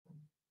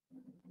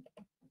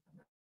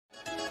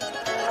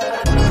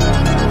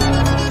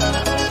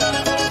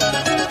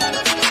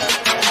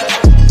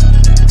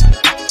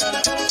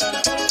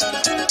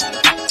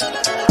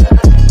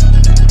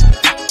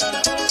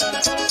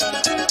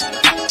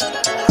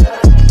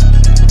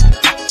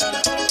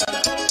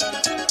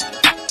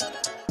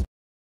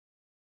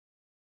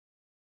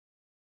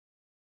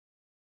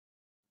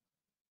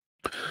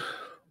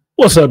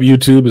What's up,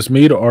 YouTube? It's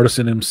me, the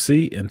Artisan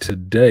MC, and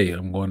today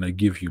I'm going to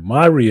give you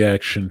my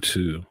reaction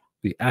to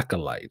The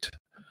Acolyte,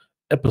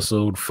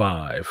 Episode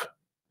 5,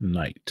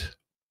 Night.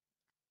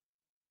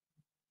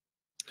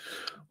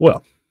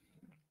 Well,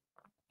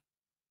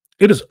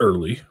 it is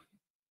early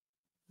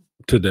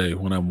today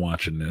when I'm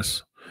watching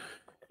this,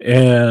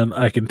 and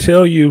I can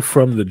tell you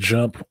from the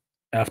jump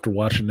after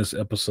watching this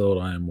episode,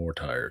 I am more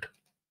tired,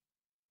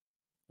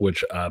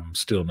 which I'm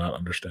still not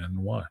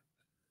understanding why.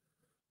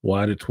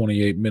 Why did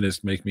 28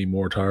 minutes make me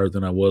more tired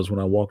than I was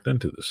when I walked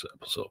into this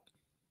episode?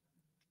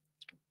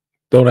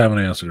 Don't have an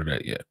answer to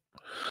that yet.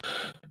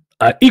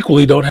 I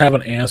equally don't have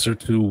an answer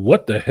to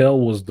what the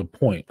hell was the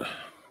point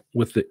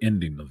with the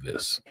ending of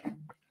this.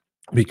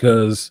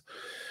 Because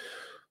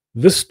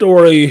this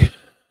story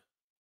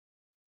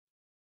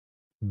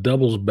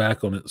doubles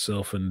back on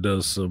itself and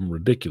does some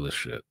ridiculous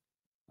shit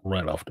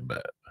right off the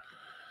bat.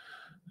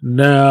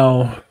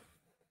 Now,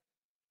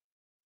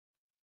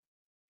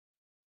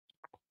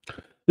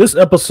 this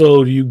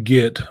episode, you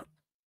get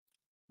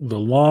the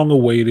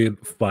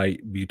long-awaited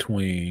fight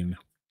between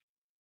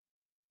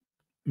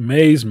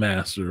May's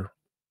master,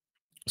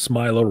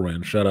 Smiler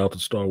Ren. Shout out to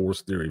Star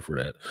Wars Theory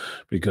for that,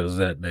 because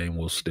that name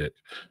will stick.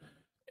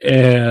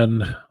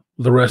 And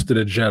the rest of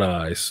the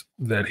Jedis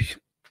that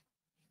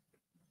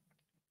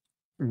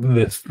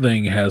this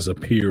thing has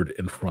appeared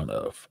in front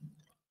of.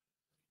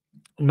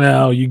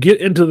 Now, you get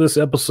into this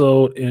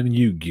episode and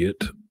you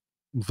get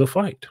the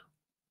fight.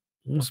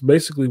 That's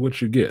basically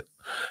what you get.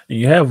 And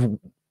you have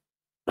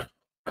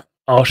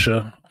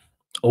Osha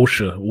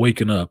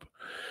waking up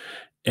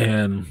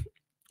and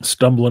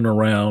stumbling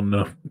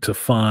around to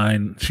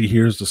find she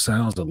hears the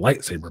sounds of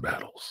lightsaber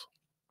battles.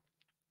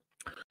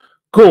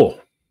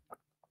 Cool.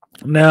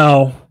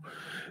 Now,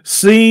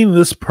 seeing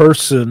this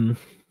person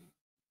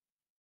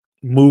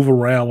move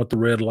around with the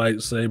red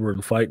lightsaber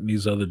and fighting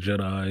these other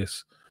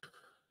Jedis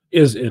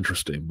is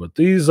interesting. But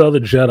these other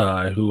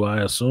Jedi, who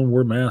I assume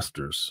were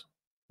masters,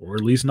 or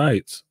at least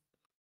knights,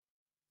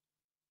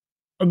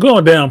 are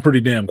going down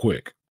pretty damn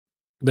quick.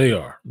 They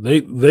are.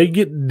 They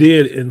get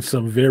dead in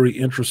some very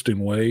interesting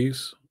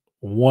ways.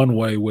 One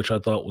way, which I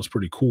thought was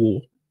pretty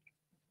cool.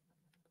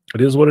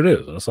 It is what it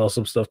is. I saw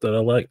some stuff that I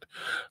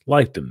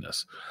liked in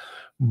this.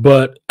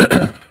 But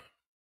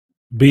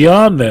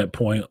beyond that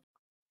point,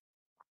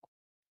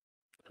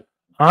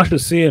 Asha,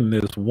 seeing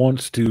this,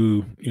 wants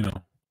to,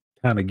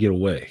 kind of get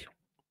away.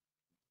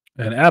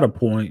 And at a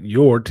point,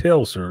 Yor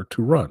tells her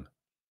to run.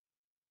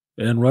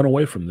 And run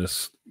away from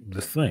this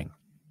thing.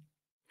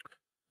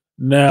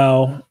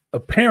 Now,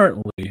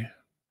 apparently,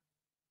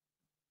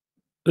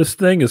 this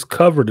thing is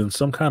covered in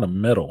some kind of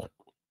metal.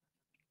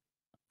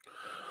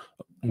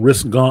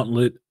 Wrist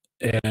gauntlet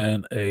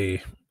and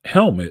a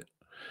helmet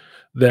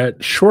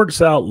that shorts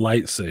out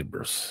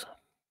lightsabers.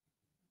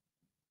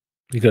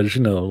 Because,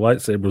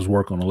 lightsabers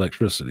work on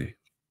electricity.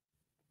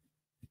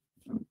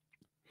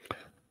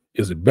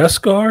 Is it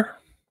Beskar?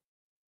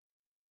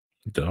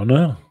 Don't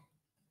know.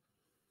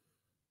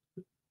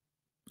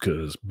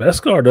 Because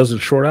Beskar doesn't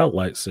short out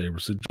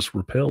lightsabers. It just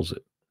repels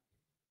it.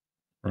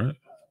 Right?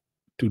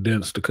 Too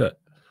dense to cut.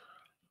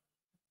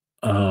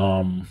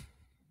 I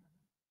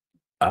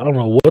don't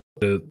know what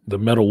the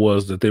metal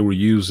was that they were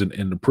using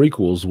in the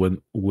prequels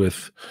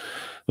with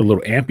the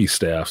little ampy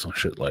staffs and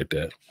shit like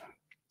that.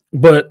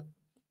 But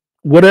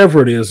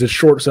whatever it is, it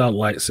shorts out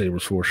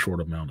lightsabers for a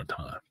short amount of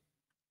time.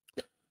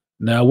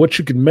 Now, what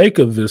you can make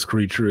of this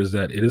creature is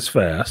that it is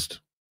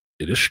fast,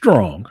 it is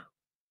strong,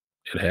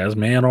 it has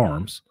man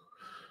arms,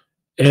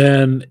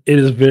 and it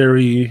is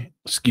very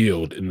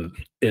skilled in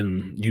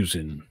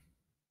using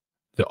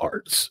the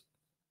arts.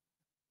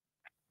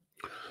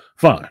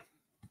 Fine.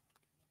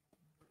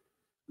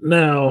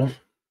 Now,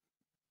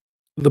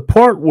 the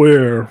part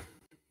where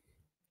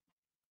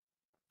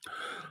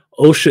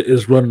Osha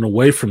is running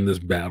away from this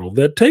battle,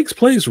 that takes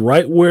place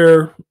right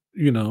where,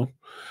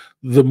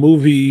 the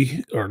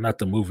movie, or not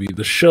the movie,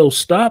 the show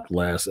stopped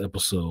last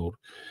episode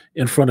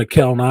in front of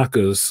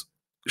Kalnaka's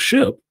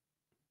ship.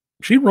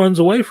 She runs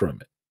away from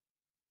it.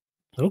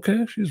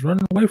 Okay, she's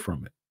running away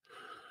from it.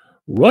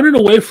 Running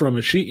away from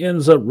it, she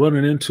ends up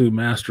running into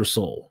Master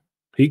Soul.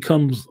 He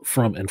comes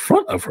from in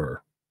front of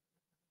her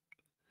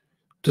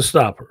to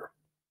stop her.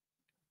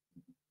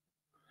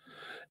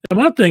 And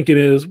my thinking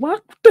is,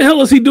 what the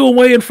hell is he doing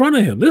way in front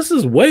of him? This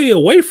is way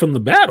away from the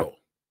battle.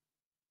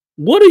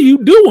 What are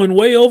you doing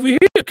way over here,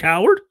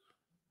 coward?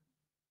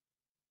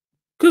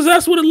 Because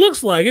that's what it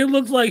looks like. It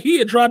looks like he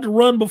had tried to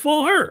run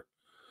before her.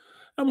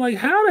 I'm like,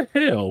 how the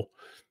hell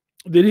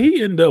did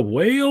he end up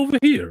way over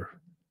here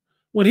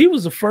when he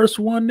was the first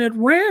one that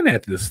ran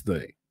at this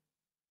thing?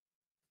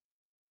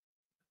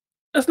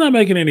 That's not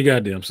making any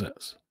goddamn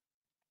sense.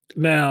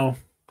 Now,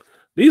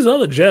 these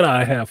other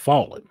Jedi have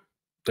fallen.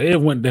 They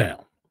have went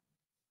down.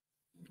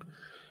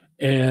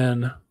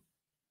 And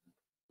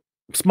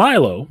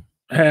Smilo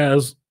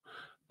has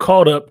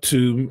caught up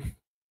to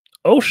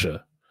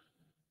Osha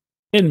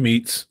and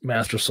meets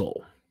Master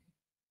Soul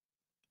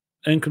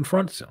and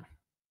confronts him.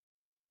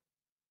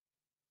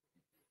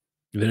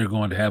 They're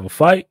going to have a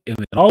fight, and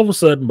then all of a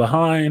sudden,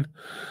 behind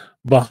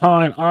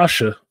Behind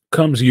Asha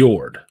comes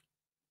Yord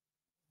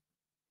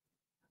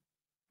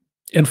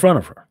in front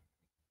of her,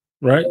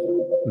 right?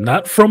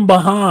 Not from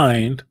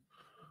behind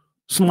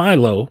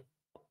Smilo.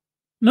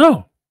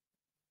 No,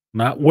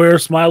 not where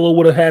Smilo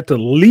would have had to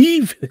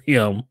leave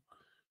him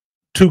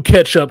to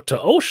catch up to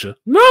Osha.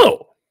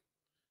 No,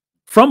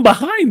 from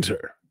behind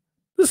her.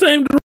 The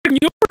same direction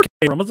Yord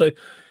came from. I was like,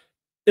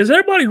 is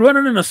everybody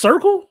running in a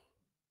circle?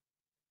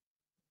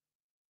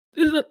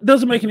 It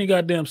doesn't make any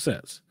goddamn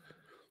sense.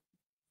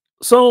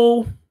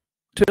 So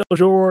tells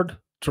Yord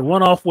to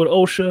run off with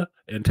Osha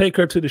and take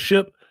her to the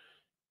ship,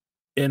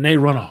 and they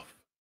run off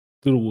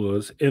through the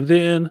woods. And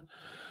then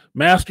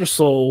Master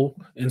Soul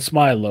and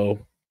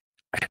Smilo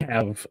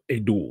have a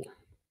duel.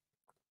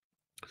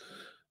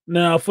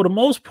 Now, for the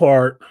most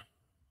part,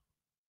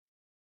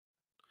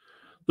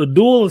 the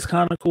duel is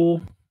kind of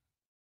cool.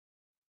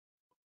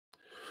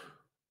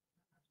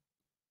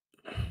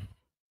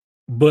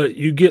 But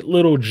you get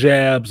little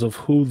jabs of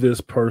who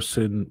this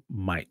person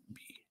might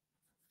be.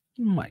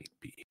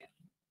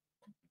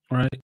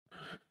 Right?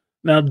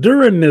 Now,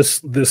 during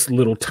this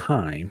little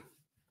time,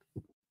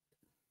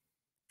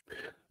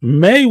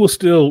 May was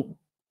still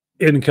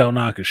in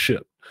Kalnaka's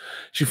ship.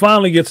 She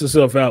finally gets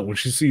herself out when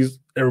she sees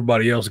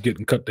everybody else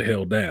getting cut the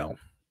hell down.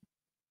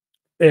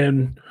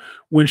 And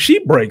when she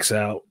breaks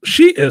out,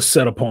 she is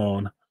set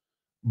upon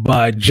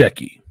by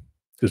Jackie.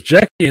 Because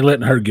Jackie ain't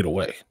letting her get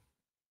away.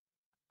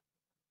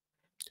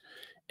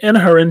 And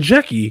her and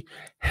Jackie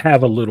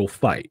have a little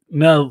fight.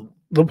 Now,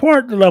 the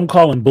part that I'm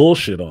calling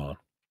bullshit on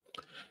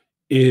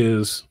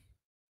is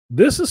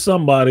this is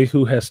somebody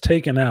who has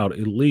taken out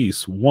at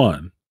least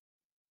one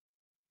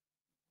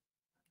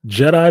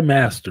Jedi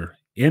Master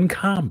in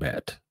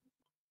combat.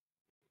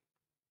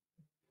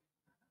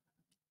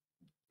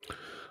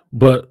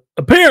 But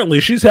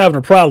apparently she's having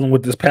a problem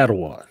with this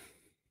Padawan.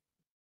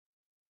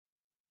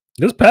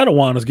 This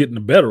Padawan is getting the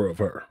better of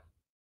her.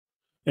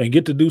 And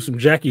get to do some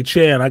Jackie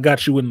Chan, I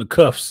got you in the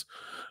cuffs,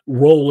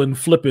 rolling,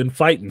 flipping,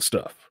 fighting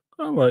stuff.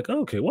 I'm like,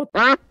 okay, what?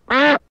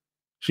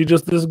 She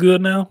just this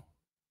good now?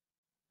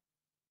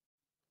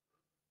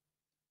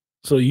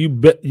 So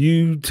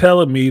you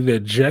telling me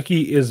that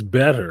Jackie is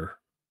better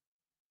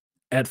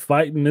at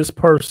fighting this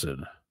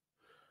person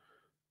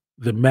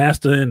than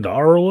Master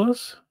Indara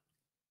was?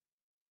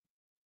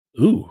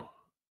 Ooh,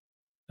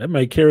 that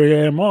may carry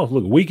him off.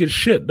 Look weak as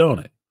shit, don't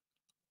it?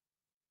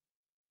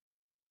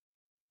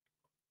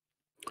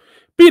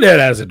 Be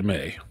that as it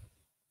may,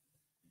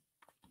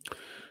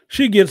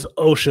 she gets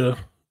Osha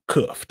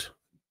cuffed.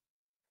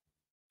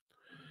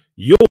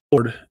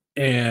 Yord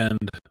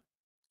and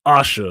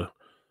Asha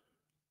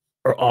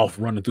are off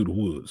running through the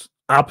woods,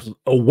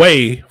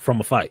 away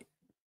from a fight.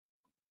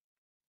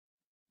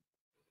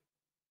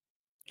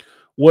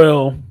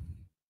 Well,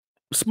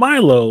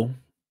 Smilo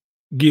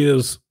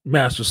gives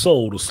Master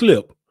Soul the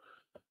slip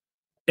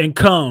and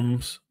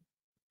comes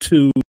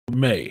to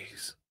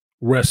May's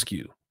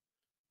rescue.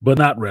 But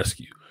not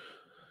rescue.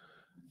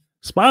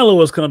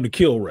 Smilo has come to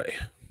kill Ray.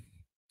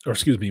 Or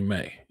excuse me,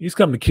 May. He's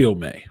come to kill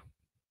May.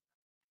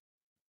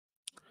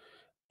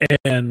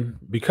 And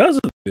because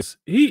of this,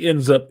 he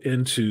ends up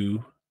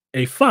into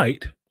a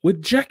fight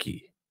with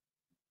Jackie.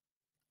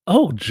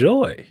 Oh,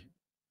 joy.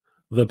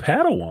 The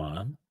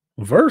Padawan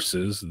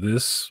versus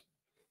this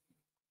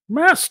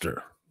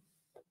master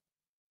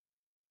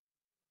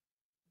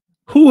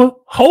who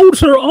holds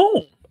her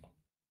own.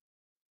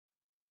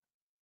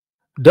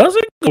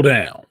 Doesn't go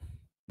down.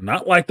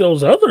 Not like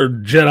those other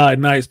Jedi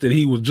Knights that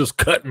he was just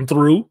cutting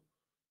through.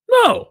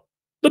 No,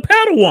 the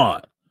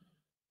Padawan.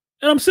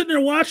 And I'm sitting there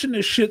watching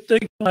this shit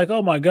thinking like,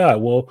 oh my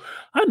God, well,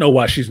 I know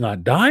why she's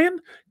not dying.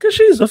 Because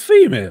she's a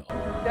female.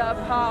 The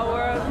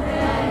power of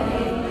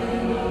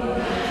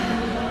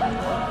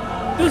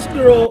this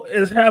girl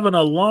is having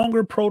a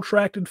longer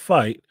protracted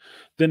fight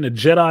than the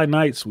Jedi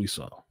Knights we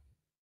saw.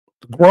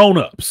 The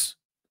grown-ups.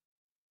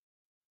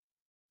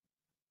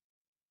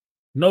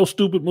 No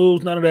stupid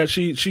moves, none of that.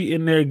 She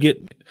in there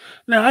getting it.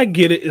 Now I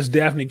get it. It's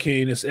Daphne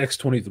King. It's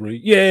X-23.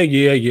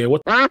 Yeah.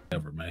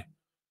 Whatever, man.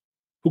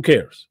 Who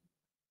cares?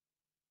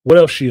 What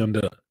else she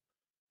undone?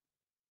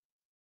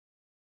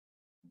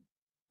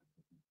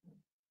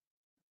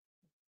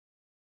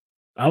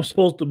 I'm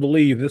supposed to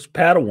believe this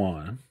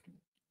Padawan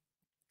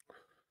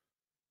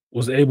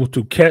was able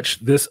to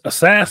catch this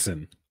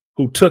assassin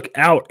who took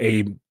out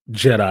a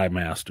Jedi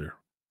Master.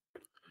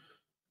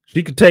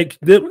 She could take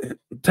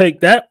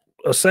that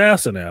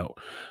assassin out,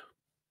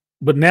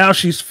 but now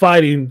she's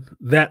fighting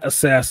that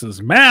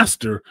assassin's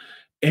master,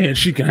 and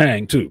she can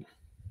hang too.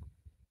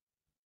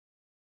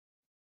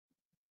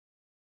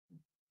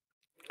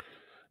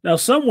 Now,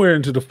 somewhere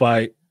into the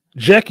fight,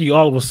 Jackie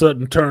all of a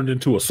sudden turned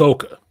into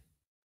Ahsoka.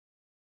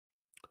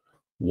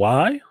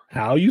 Why?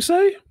 How, you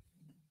say?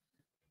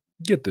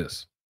 Get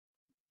this.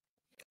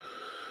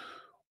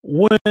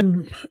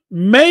 When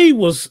May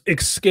was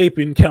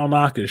escaping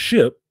Kalnaka's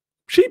ship,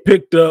 she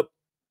picked up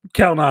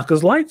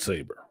Kalnaka's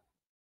lightsaber.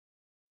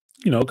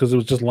 You know, because it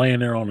was just laying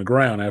there on the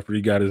ground after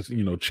he got his,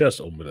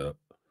 chest opened up.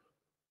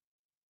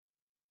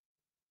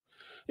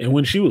 And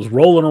when she was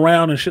rolling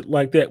around and shit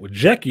like that with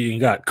Jackie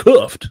and got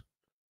cuffed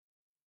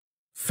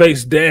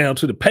face down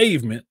to the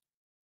pavement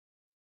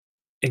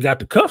and got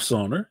the cuffs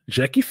on her,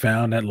 Jackie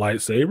found that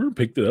lightsaber,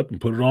 picked it up,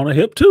 and put it on her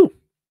hip too.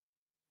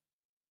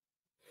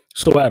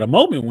 So at a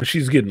moment when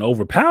she's getting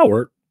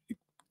overpowered,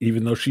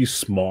 even though she's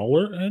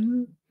smaller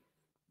and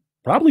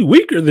probably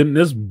weaker than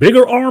this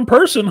bigger armed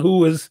person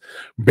who is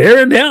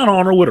bearing down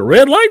on her with a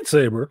red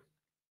lightsaber,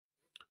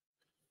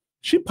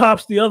 she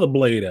pops the other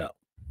blade out.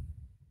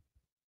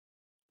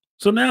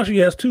 So now she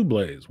has two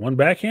blades, one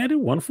backhanded,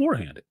 one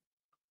forehanded.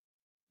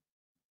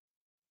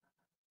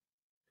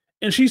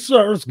 And she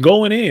starts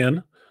going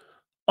in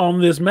on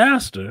this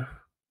master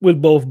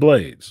with both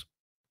blades.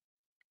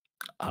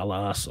 A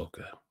la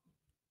Ahsoka.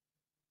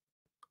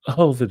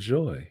 Oh, the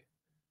joy.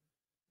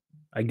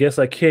 I guess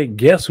I can't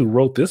guess who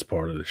wrote this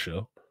part of the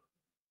show.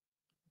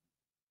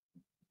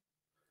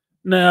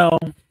 Now,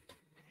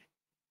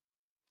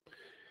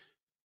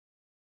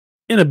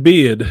 in a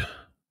bid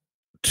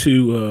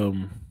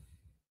to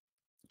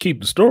keep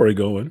the story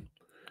going,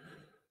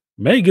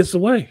 May gets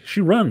away.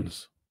 She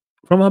runs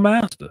from her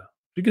master.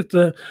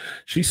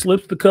 She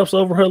slips the cuffs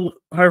over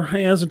her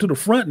hands into the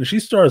front, and she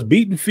starts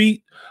beating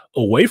feet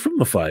away from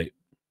the fight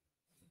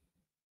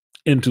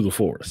into the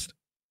forest.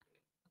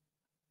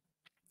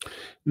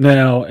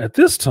 Now, at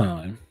this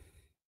time,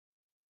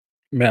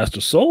 Master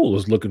Soul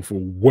is looking for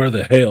where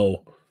the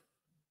hell,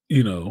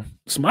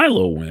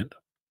 Smilo went.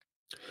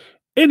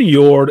 And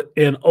Yord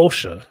and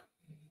Osha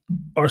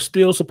are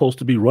still supposed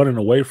to be running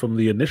away from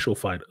the initial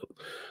fight,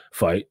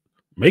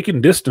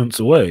 making distance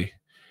away,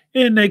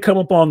 and they come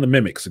upon the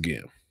mimics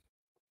again.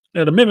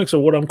 Now, the mimics are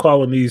what I'm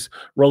calling these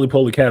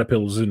roly-poly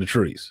caterpillars in the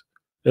trees.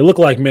 They look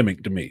like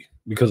mimic to me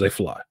because they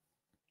fly.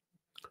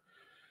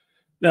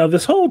 Now,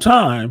 this whole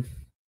time,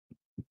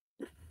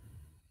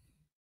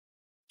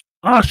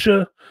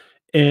 Asha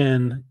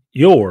and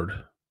Yord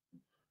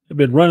have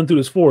been running through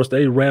this forest.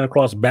 They ran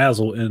across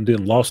Basil and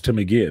then lost him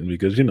again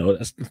because,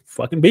 that's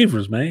fucking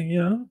beavers,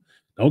 man.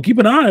 Don't keep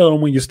an eye on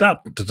them when you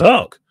stop to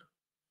talk.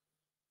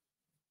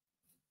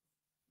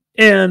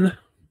 And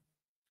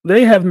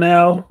they have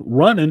now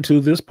run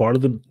into this part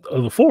of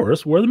the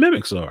forest where the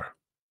mimics are.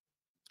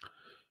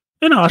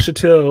 And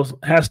Asha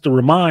has to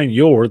remind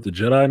Yord, the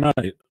Jedi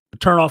Knight, to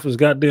turn off his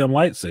goddamn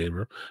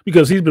lightsaber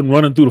because he's been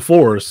running through the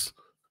forest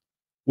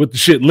with the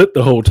shit lit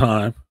the whole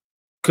time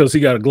because he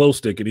got a glow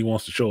stick and he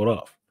wants to show it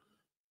off.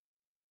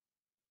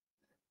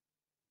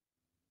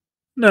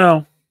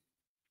 Now,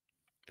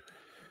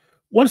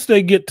 once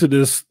they get to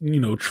this,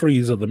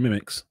 trees of the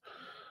mimics,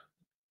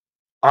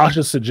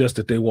 Asha suggests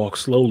that they walk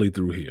slowly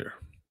through here.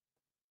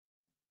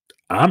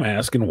 I'm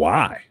asking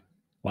why.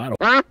 Why do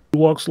you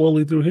walk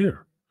slowly through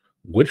here?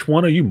 Which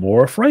one are you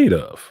more afraid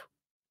of?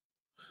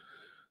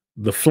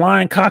 The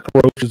flying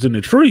cockroaches in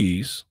the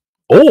trees,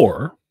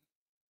 or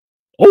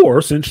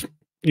since,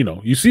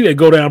 you see they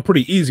go down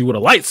pretty easy with a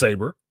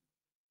lightsaber,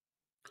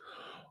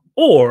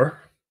 or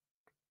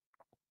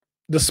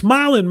the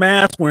smiling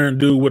mask wearing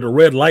dude with a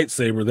red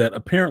lightsaber that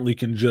apparently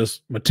can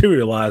just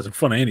materialize in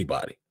front of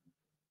anybody,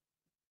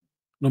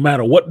 no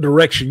matter what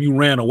direction you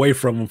ran away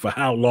from him for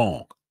how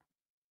long.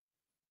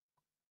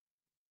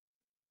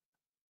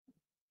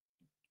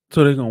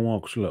 So they're going to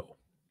walk slow.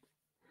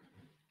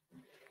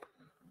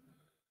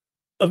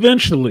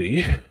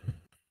 Eventually,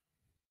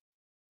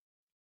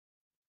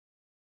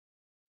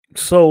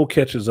 Soul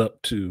catches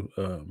up to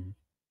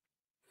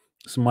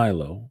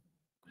Smilo,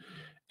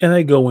 and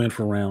they go in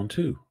for round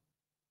two.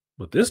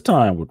 But this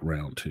time with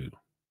round two,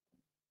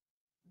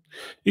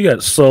 you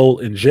got Soul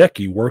and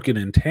Jackie working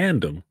in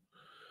tandem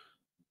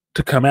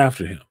to come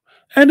after him.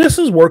 And this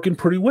is working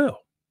pretty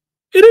well.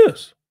 It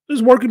is.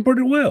 It's working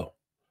pretty well.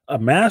 A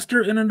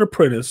master and an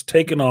apprentice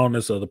taking on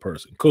this other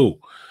person.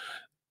 Cool.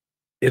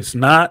 It's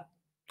not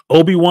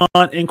Obi-Wan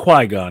and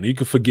Qui-Gon. You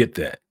can forget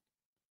that.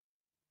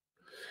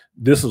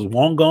 This is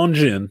Wong-Gon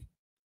Jinn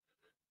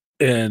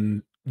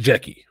and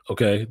Jackie,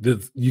 okay?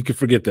 You can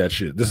forget that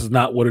shit. This is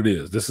not what it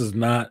is. This is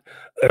not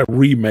a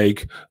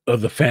remake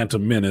of the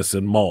Phantom Menace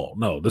and Maul.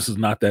 No, this is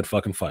not that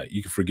fucking fight.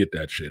 You can forget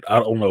that shit. I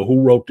don't know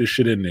who wrote this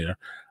shit in there.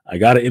 I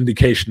got an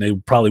indication they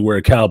would probably wear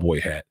a cowboy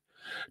hat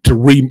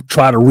to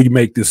try to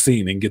remake this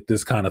scene and get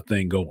this kind of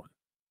thing going.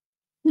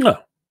 No,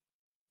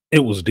 it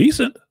was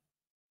decent.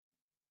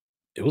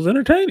 It was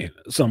entertaining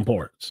at some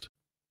parts.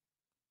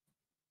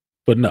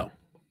 But no.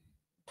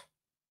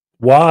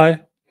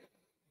 Why?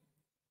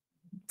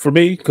 For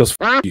me, because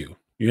fuck you.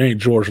 You ain't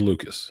George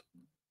Lucas.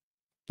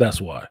 That's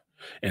why.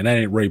 And that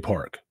ain't Ray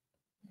Park.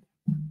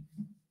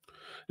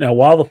 Now,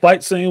 while the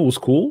fight scene was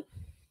cool,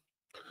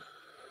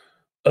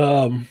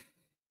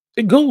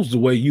 it goes the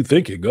way you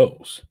think it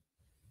goes.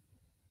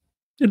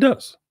 It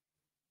does.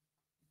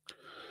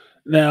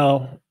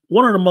 Now,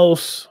 one of the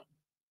most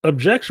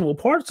objectionable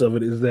parts of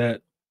it is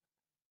that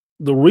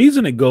the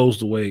reason it goes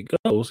the way it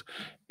goes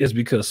is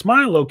because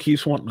Smilo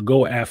keeps wanting to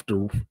go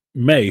after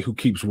May, who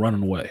keeps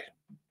running away.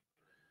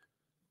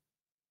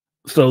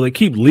 So they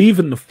keep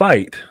leaving the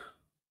fight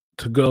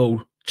to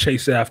go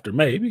chase after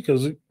May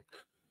because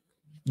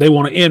they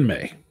want to end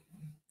May.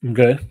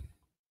 Okay.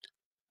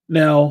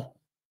 Now,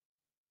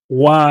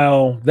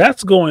 while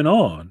that's going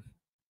on,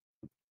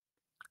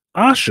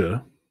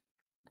 Asha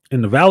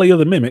in the Valley of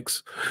the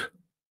Mimics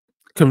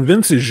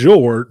convinces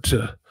Jord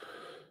to,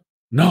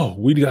 no,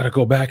 we got to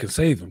go back and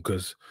save him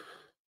because,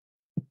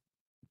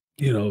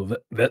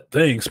 that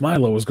thing,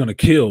 Smilo, is going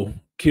to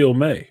kill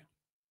May.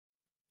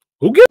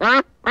 Who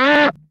gives?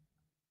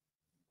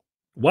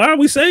 Why are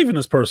we saving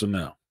this person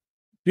now?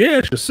 Yeah,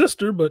 it's your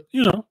sister, but,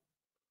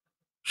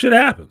 shit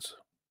happens.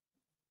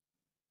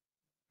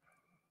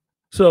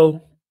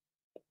 So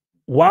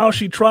while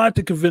she tried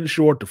to convince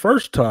Short the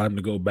first time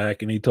to go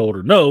back and he told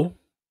her, no,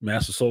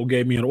 Master Soul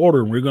gave me an order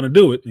and we're going to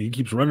do it. And he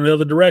keeps running the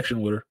other direction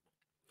with her.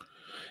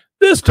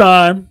 This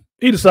time,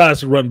 he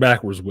decides to run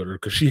backwards with her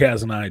because she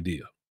has an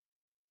idea.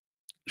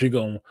 She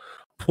going to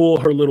pull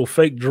her little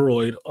fake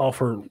droid off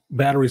her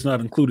batteries not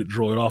included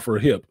droid off her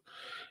hip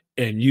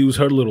and use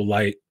her little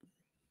light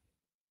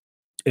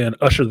and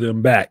usher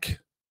them back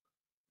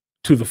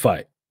to the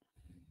fight.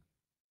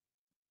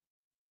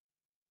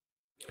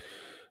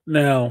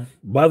 Now,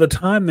 by the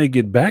time they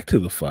get back to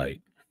the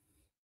fight,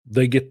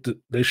 they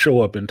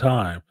show up in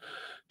time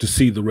to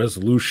see the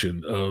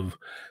resolution of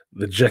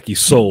the Jeki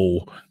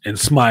Soul and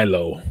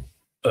Smilo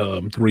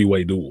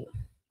three-way duel.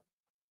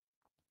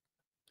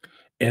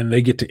 And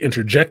they get to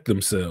interject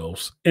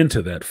themselves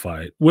into that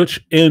fight,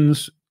 which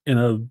ends in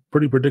a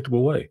pretty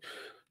predictable way.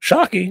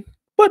 Shocking,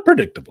 but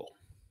predictable.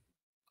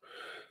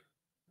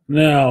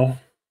 Now,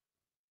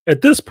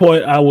 at this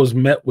point, I was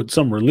met with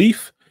some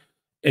relief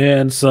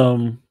and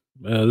some,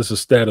 this is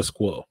status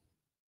quo.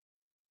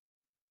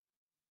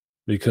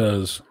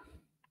 Because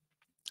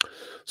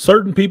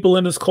certain people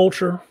in this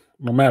culture,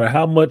 no matter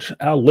how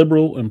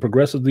liberal and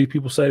progressive these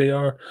people say they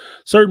are,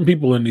 certain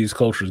people in these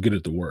cultures get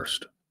it the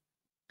worst.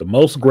 The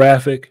most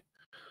graphic,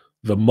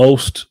 the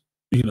most,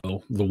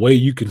 the way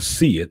you can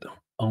see it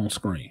on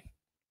screen.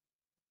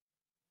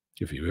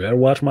 If you've ever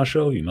watched my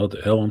show, you know what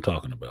the hell I'm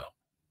talking about.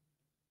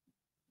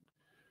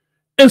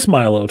 And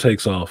Smilo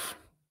takes off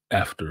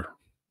after,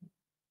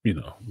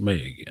 May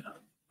again.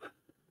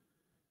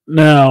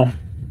 Now,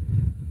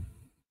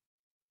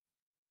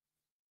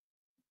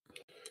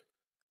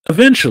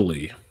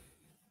 eventually,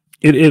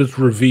 it is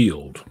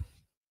revealed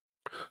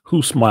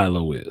who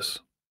Smilo is.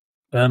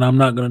 And I'm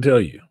not going to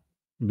tell you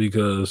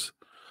because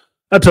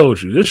I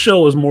told you, this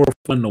show is more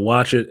fun to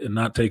watch it and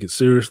not take it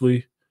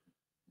seriously,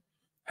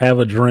 have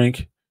a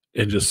drink,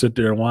 and just sit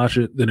there and watch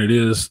it than it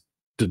is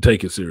to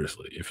take it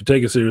seriously. If you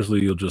take it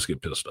seriously, you'll just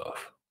get pissed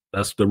off.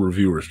 That's the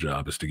reviewer's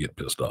job, is to get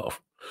pissed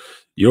off.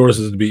 Yours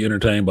is to be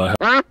entertained by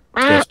how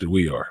disgusted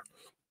we are.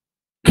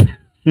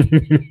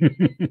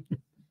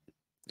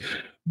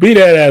 Be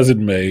that as it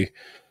may,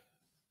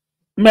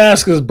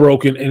 mask is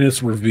broken and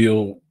it's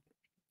revealed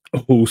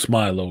who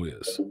Smilo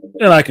is.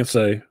 And I can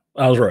say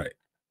I was right.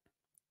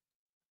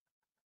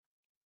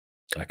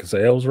 I can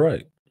say I was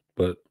right.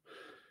 But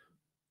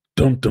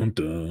dun dun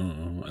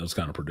dun, that was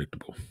kind of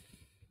predictable.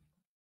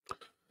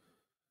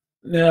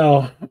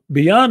 Now,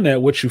 beyond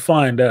that, what you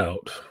find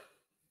out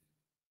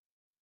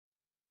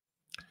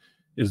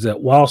is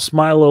that while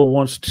Smilo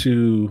wants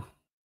to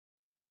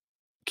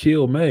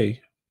kill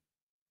May,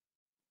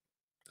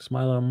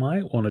 Smilo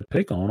might want to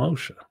take on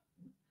Osha.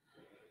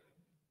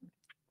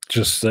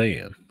 Just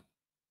saying.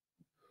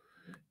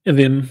 And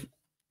then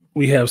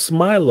we have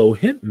Smilo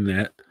hinting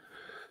at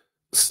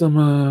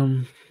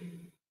some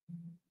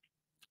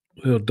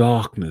little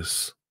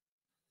darkness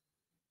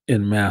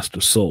in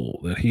Master Soul,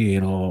 that he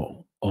ain't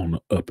all on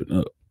the up and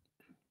up.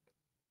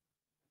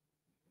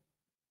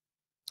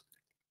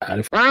 How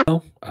do you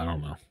know? I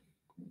don't know.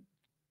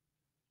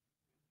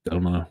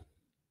 Don't know.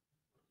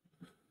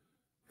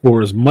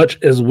 For as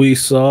much as we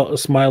saw a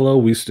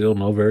Smilo, we still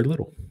know very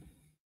little.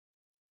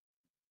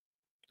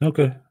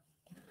 Okay.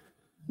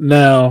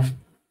 Now,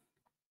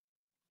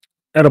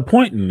 at a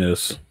point in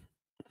this,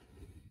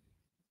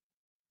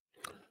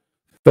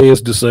 Faye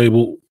is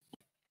disabled,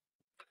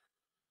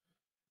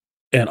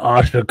 and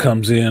Asha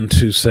comes in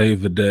to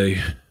save the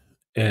day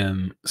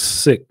and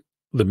sick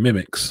the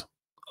mimics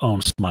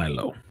on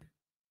Smilo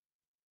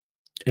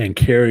and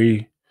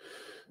carry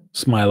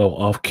Smilo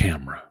off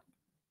camera.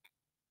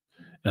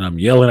 And I'm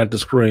yelling at the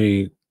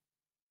screen,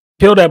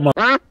 kill that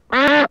mother.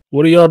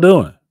 What are y'all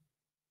doing?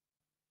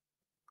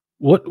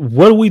 What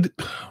are we?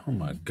 Oh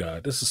my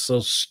God, this is so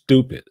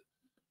stupid.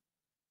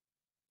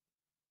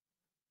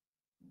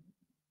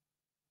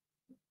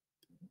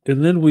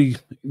 And then we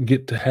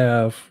get to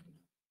have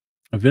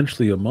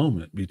eventually a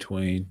moment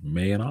between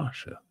May and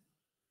Asha.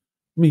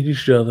 Meet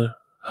each other,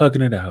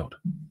 hugging it out,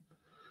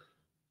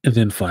 and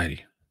then fighting.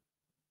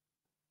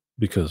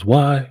 Because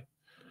why?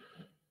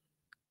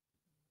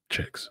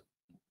 Chicks.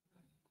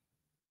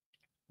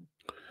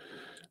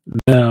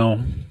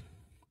 Now,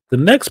 the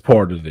next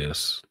part of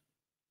this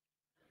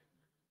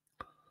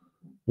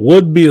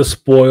would be a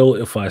spoil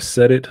if I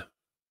said it,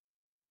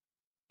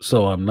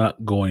 so I'm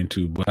not going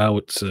to, but I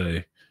would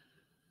say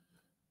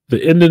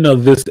the ending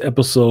of this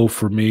episode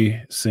for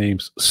me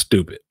seems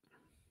stupid.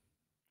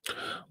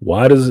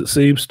 Why does it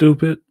seem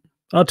stupid?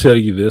 I'll tell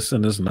you this,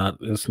 and it's not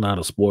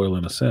a spoil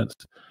in a sense.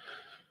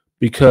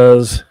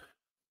 because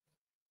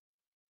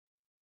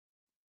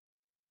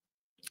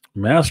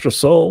Master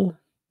Soul,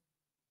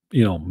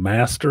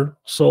 Master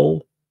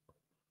Soul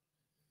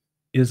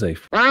is a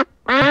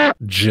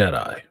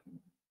Jedi.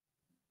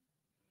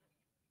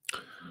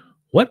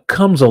 What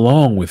comes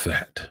along with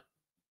that?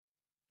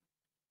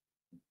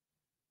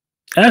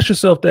 Ask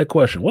yourself that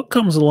question. What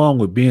comes along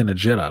with being a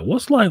Jedi?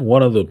 What's like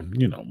one of the,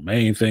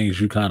 main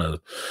things you kind of,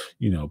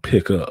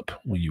 pick up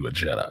when you're a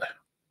Jedi?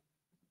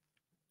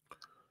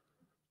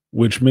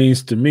 Which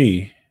means to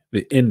me,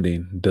 the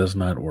ending does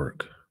not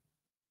work.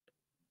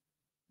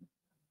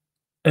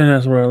 And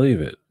that's where I leave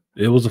it.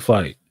 It was a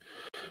fight.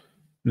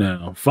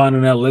 Now,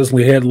 finding out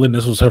Leslie Headland,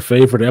 this was her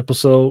favorite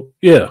episode.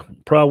 Yeah,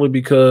 probably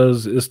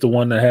because it's the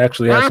one that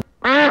actually has some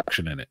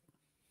action in it.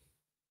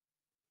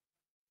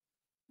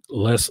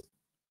 Less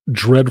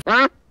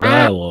dreadful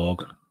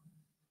dialogue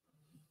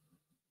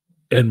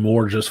and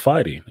more just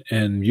fighting.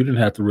 And you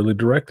didn't have to really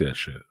direct that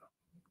shit.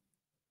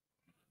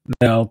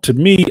 Now, to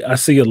me, I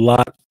see a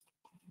lot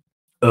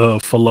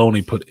of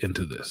Filoni put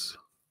into this.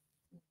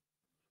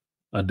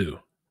 I do.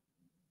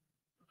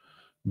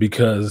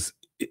 Because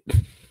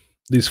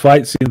these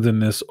fight scenes in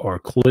this are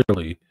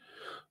clearly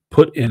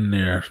put in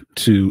there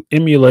to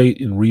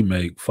emulate and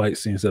remake fight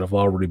scenes that have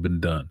already been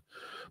done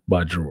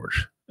by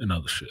George and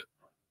other shit.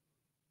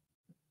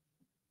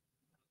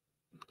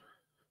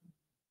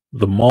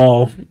 The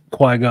Maul,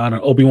 Qui-Gon,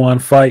 and Obi-Wan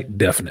fight,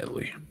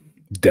 definitely.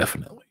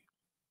 Definitely.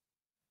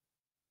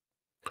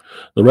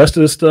 The rest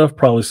of this stuff,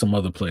 probably some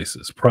other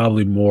places.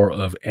 Probably more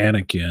of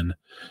Anakin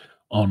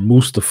on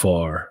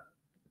Mustafar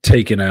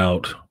taking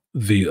out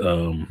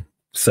the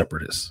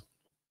Separatists.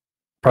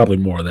 Probably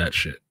more of that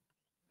shit.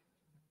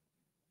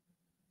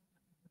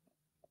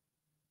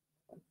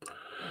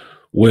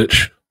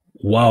 Which,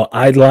 while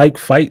I like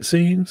fight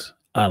scenes,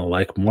 I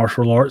like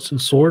martial arts and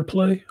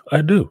swordplay.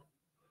 I do.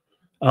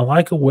 I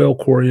like a well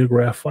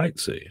choreographed fight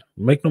scene.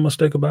 Make no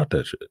mistake about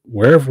that shit.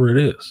 Wherever it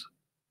is.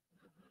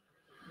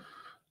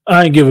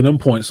 I ain't giving them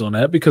points on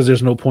that because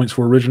there's no points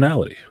for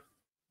originality.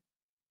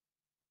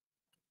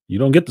 You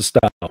don't get the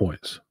style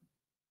points.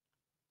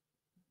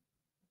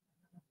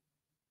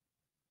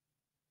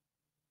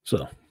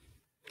 So,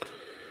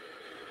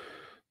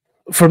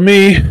 for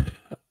me,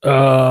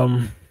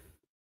 am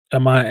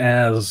I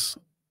as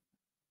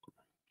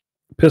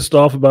pissed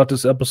off about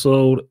this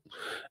episode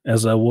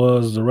as I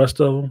was the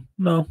rest of them?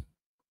 No.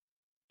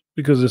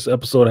 Because this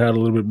episode had a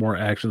little bit more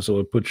action, so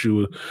it puts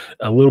you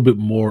a little bit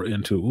more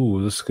into,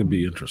 ooh, this could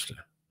be interesting.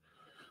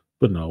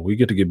 But no, we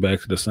get to get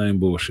back to the same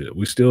bullshit.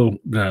 We still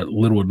got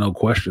little or no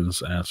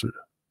questions answered.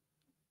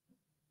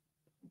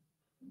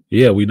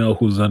 Yeah, we know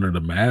who's under the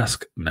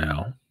mask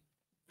now.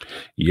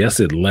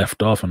 Yes, it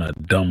left off in a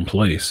dumb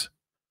place.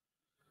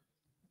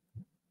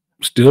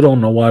 Still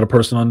don't know why the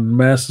person under the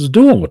mask is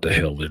doing what the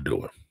hell they're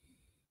doing.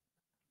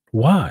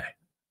 Why?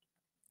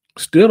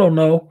 Still don't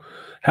know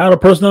how the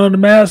person under the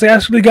mask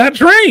actually got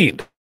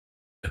trained.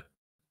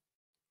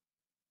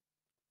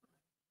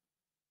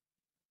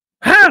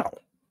 How?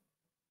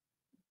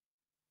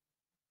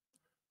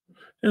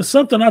 And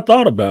something I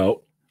thought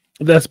about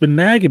that's been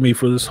nagging me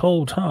for this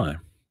whole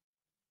time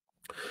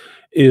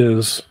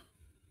is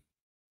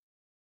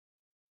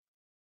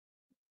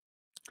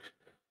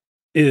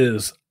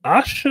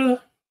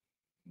Asha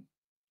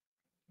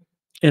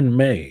and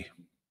May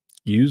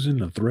using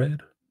the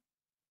thread?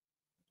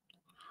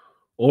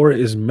 Or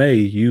is May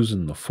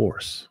using the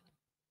Force?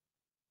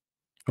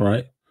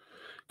 Right?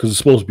 Because it's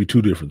supposed to be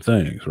two different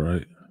things,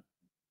 right?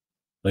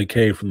 They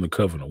came from the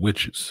Coven of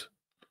Witches.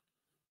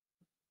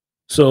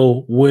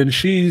 So when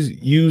she's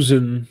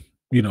using,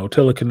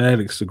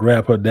 telekinetics to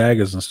grab her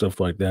daggers and stuff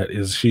like that,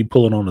 is she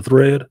pulling on the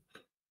thread?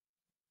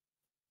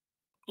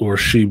 Or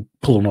is she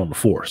pulling on the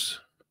Force?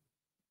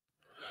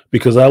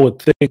 Because I would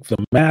think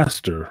the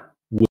Master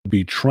would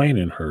be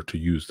training her to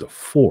use the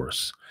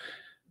Force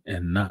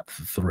and not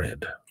the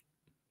thread.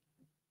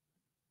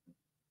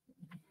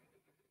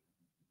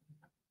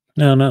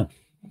 No.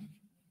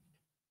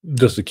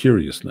 Just a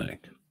curious thing.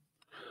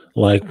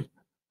 Like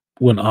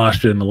when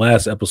Asha in the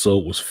last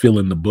episode was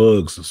filling the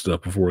bugs and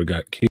stuff before it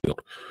got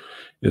killed.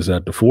 Is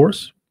that the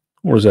Force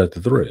or is that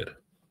the thread?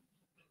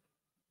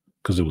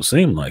 Because it would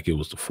seem like it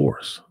was the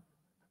Force.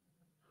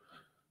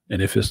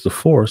 And if it's the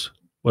Force,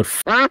 what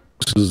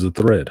is the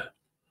thread?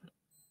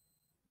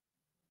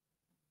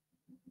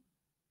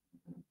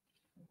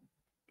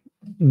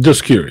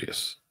 Just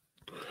curious.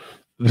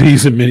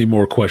 These and many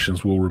more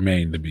questions will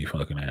remain to be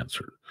fucking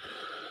answered.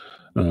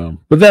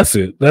 But that's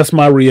it. That's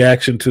my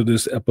reaction to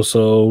this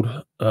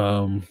episode.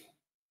 Not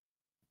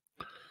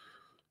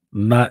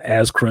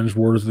as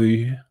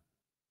cringeworthy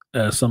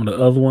as some of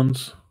the other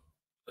ones.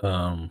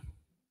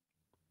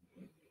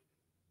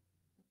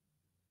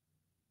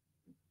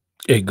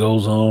 It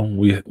goes on.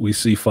 We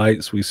see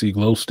fights. We see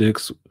glow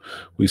sticks.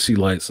 We see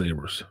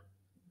lightsabers.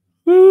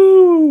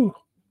 Woo!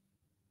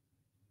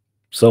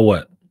 So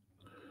what?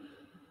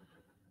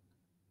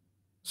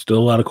 Still a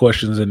lot of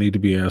questions that need to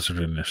be answered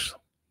in this.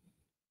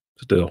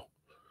 Still.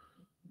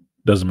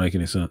 Doesn't make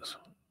any sense.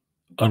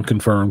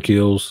 Unconfirmed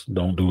kills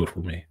don't do it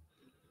for me.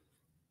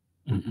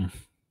 Mm-mm.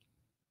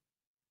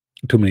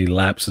 Too many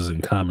lapses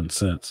in common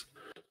sense.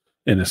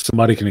 And if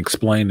somebody can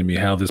explain to me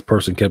how this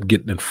person kept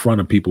getting in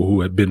front of people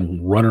who had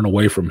been running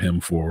away from him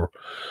for,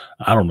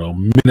 I don't know,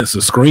 minutes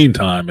of screen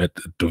time at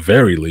the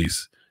very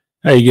least,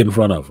 how you get in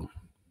front of them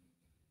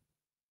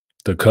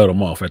to cut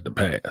them off at the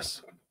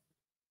pass?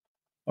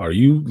 Are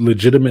you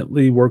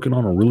legitimately working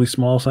on a really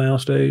small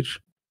soundstage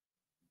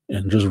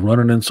and just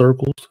running in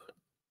circles?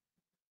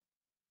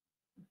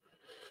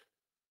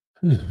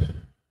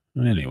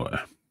 Anyway,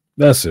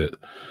 that's it.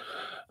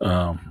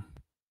 Um,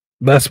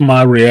 that's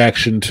my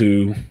reaction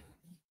to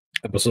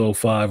episode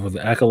 5 of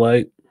the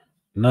Acolyte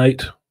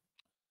Night.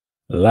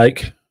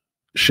 Like,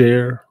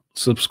 share,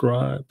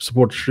 subscribe,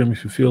 support the stream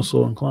if you feel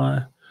so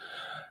inclined.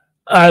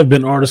 I've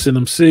been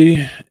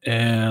artisanmc,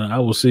 and I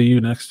will see you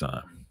next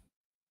time.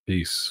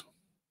 Peace.